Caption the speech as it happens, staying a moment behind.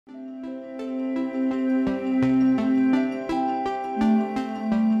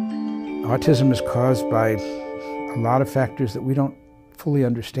Autism is caused by a lot of factors that we don't fully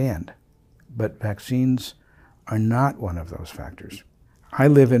understand, but vaccines are not one of those factors. I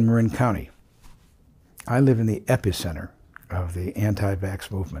live in Marin County. I live in the epicenter of the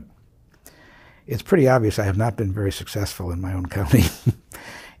anti-vax movement. It's pretty obvious I have not been very successful in my own county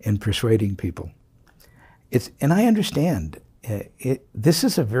in persuading people. And I understand. This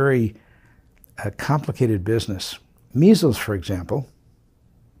is a very complicated business. Measles, for example,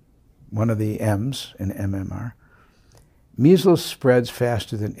 one of the M's in MMR, measles spreads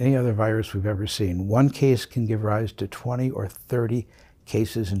faster than any other virus we've ever seen. One case can give rise to 20 or 30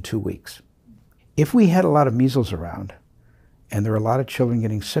 cases in 2 weeks. If we had a lot of measles around, and there were a lot of children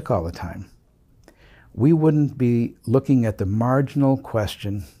getting sick all the time, we wouldn't be looking at the marginal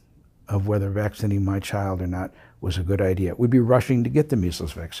question of whether vaccinating my child or not was a good idea. We'd be rushing to get the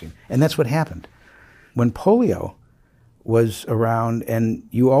measles vaccine. And that's what happened. When polio was around, and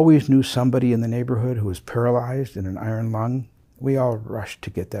you always knew somebody in the neighborhood who was paralyzed in an iron lung, we all rushed to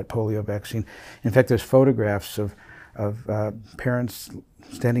get that polio vaccine. In fact, there's photographs of parents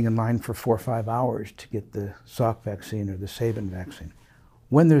standing in line for 4 or 5 hours to get the Salk vaccine or the Sabin vaccine.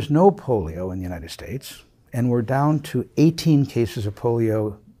 When there's no polio in the United States, and we're down to 18 cases of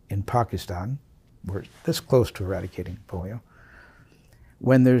polio in Pakistan, we're this close to eradicating polio.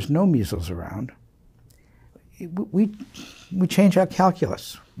 When there's no measles around, we change our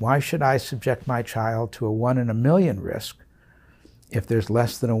calculus. Why should I subject my child to a 1 in a million risk if there's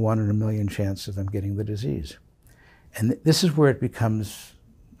less than a 1 in a million chance of them getting the disease? And this is where it becomes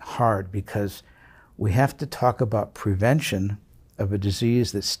hard, because we have to talk about prevention of a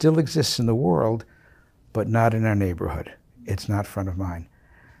disease that still exists in the world, but not in our neighborhood. It's not front of mind.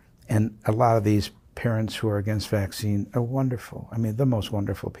 And a lot of these parents who are against vaccine are wonderful. I mean, the most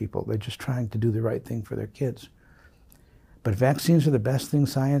wonderful people. They're just trying to do the right thing for their kids. But vaccines are the best thing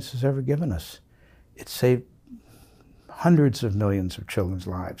science has ever given us. It saved hundreds of millions of children's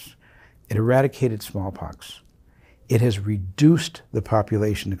lives. It eradicated smallpox. It has reduced the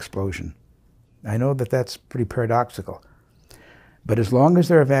population explosion. I know that that's pretty paradoxical. But as long as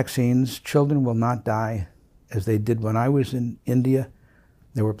there are vaccines, children will not die as they did when I was in India.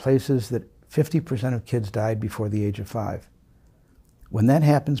 There were places that 50% of kids died before the age of 5. When that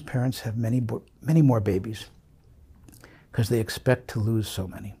happens, parents have many more babies because they expect to lose so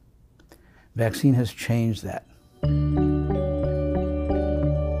many. Vaccine has changed that.